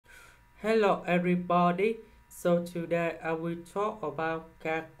Hello everybody, so today I will talk about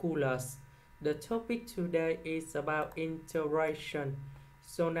calculus. The topic today is about integration.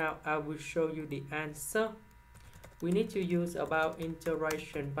 So now I will show you the answer. We need to use about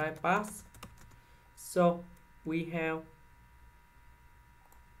integration by parts. So we have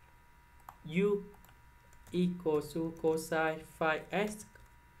u equals to cosine phi x.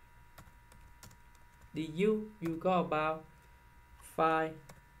 The you got about phi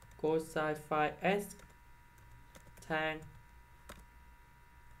cosine phi x tan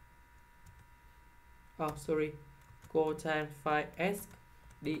cotangent phi x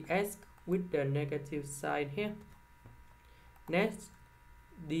dx with the negative sign here. Next,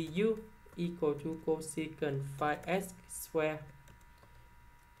 du equal to cosecant phi x square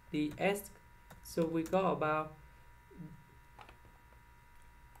dx. So we got about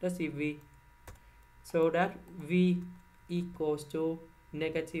that's v. So that v equals to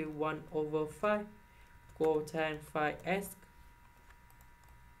negative 1 over 5 cotangent phi x.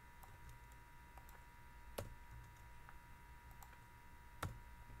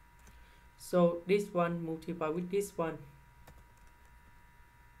 So this one multiply with this one.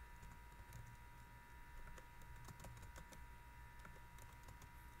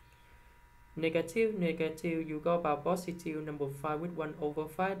 Negative, you go about positive number 5 with 1 over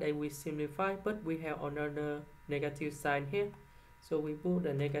 5. They will simplify, but we have another negative sign here. So we put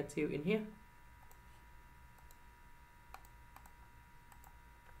the negative in here.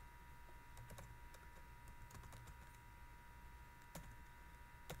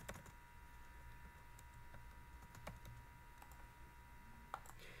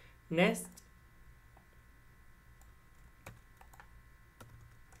 Next,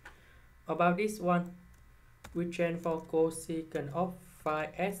 about this one, we change for cosecant of phi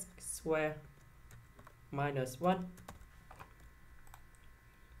x square minus 1.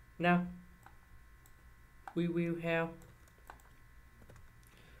 Now, we will have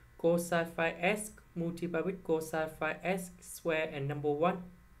cosine phi x multiplied with cosine phi x square and number 1.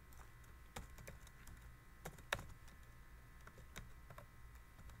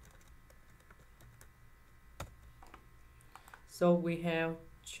 So we have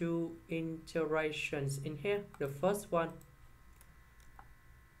two iterations in here. The first one,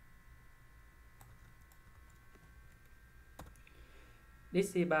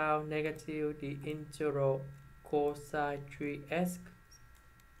 this is about negative the integral cosine 3x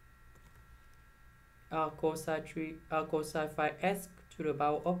cosine phi x to the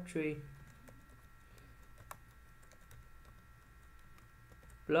power of 3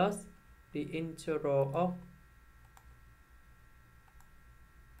 plus the integral of,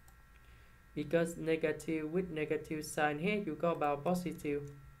 because negative with negative sign here, you go about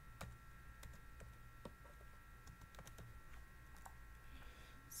positive.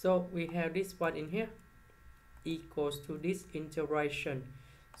 So we have this one in here equals to this integration.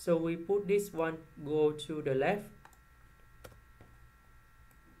 So we put this one go to the left.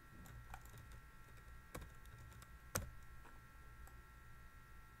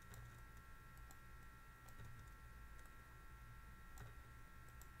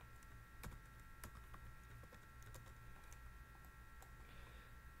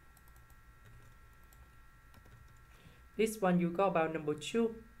 This one you go about number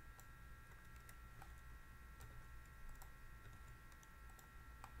 2.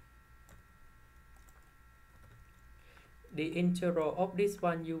 The integral of this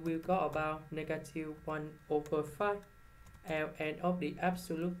one you will go about negative 1 over 5 ln of the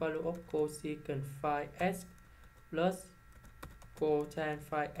absolute value of cosecant phi x plus cotangent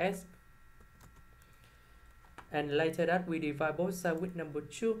phi x, and later that we divide both sides with number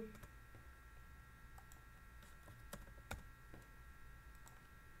 2.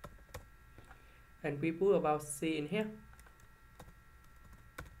 And we put about c in here.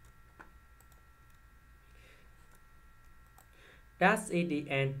 That's it, the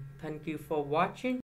end. Thank you for watching.